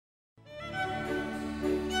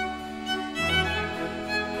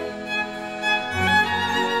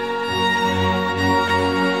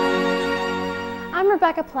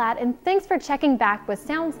Rebecca Platt, and thanks for checking back with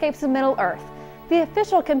Soundscapes of Middle-earth, the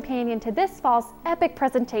official companion to this fall's epic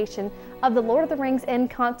presentation of the Lord of the Rings in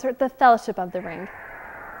concert, The Fellowship of the Ring.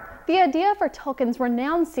 The idea for Tolkien's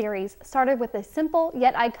renowned series started with a simple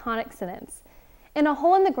yet iconic sentence: "In a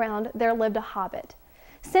hole in the ground there lived a hobbit."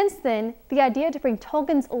 Since then, the idea to bring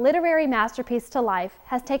Tolkien's literary masterpiece to life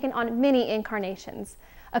has taken on many incarnations: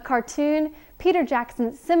 a cartoon, Peter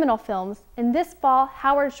Jackson's seminal films, and this fall,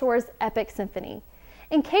 Howard Shore's epic symphony.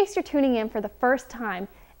 In case you're tuning in for the first time,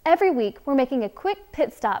 every week we're making a quick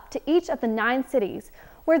pit stop to each of the 9 cities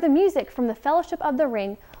where the music from The Fellowship of the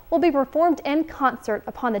Ring will be performed in concert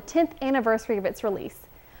upon the 10th anniversary of its release.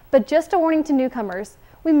 But just a warning to newcomers,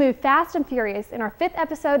 we move fast and furious, and our 5th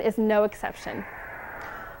episode is no exception.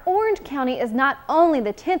 Orange County is not only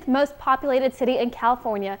the 10th most populated city in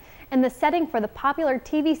California and the setting for the popular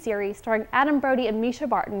TV series starring Brody and Mischa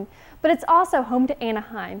Barton, but it's also home to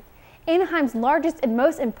Anaheim. Anaheim's largest and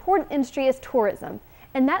most important industry is tourism,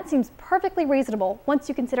 and that seems perfectly reasonable once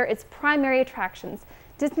you consider its primary attractions: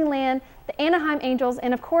 Disneyland, the Anaheim Angels,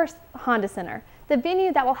 and of course, the Honda Center, the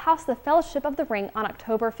venue that will house the Fellowship of the Ring on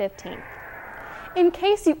October 15th. In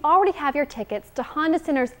case you already have your tickets to Honda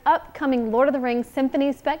Center's upcoming Lord of the Rings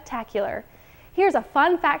Symphony Spectacular, here's a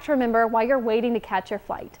fun fact to remember while you're waiting to catch your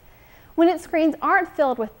flight. When its screens aren't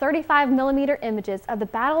filled with 35mm images of the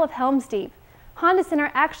Battle of Helm's Deep, Honda Center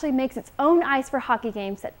actually makes its own ice for hockey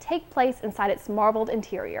games that take place inside its marbled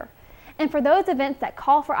interior. And for those events that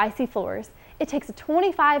call for icy floors, it takes a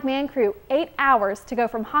 25-man crew 8 hours to go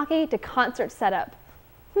from hockey to concert setup.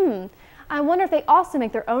 I wonder if they also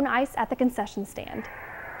make their own ice at the concession stand.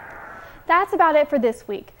 That's about it for this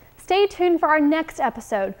week. Stay tuned for our next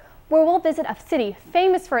episode, where we'll visit a city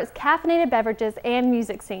famous for its caffeinated beverages and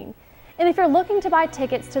music scene. And if you're looking to buy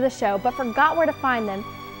tickets to the show but forgot where to find them,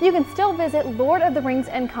 you can still visit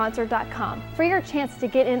lordoftheringsinconcert.com for your chance to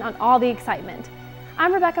get in on all the excitement.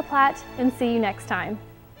 I'm Rebecca Platt, and see you next time.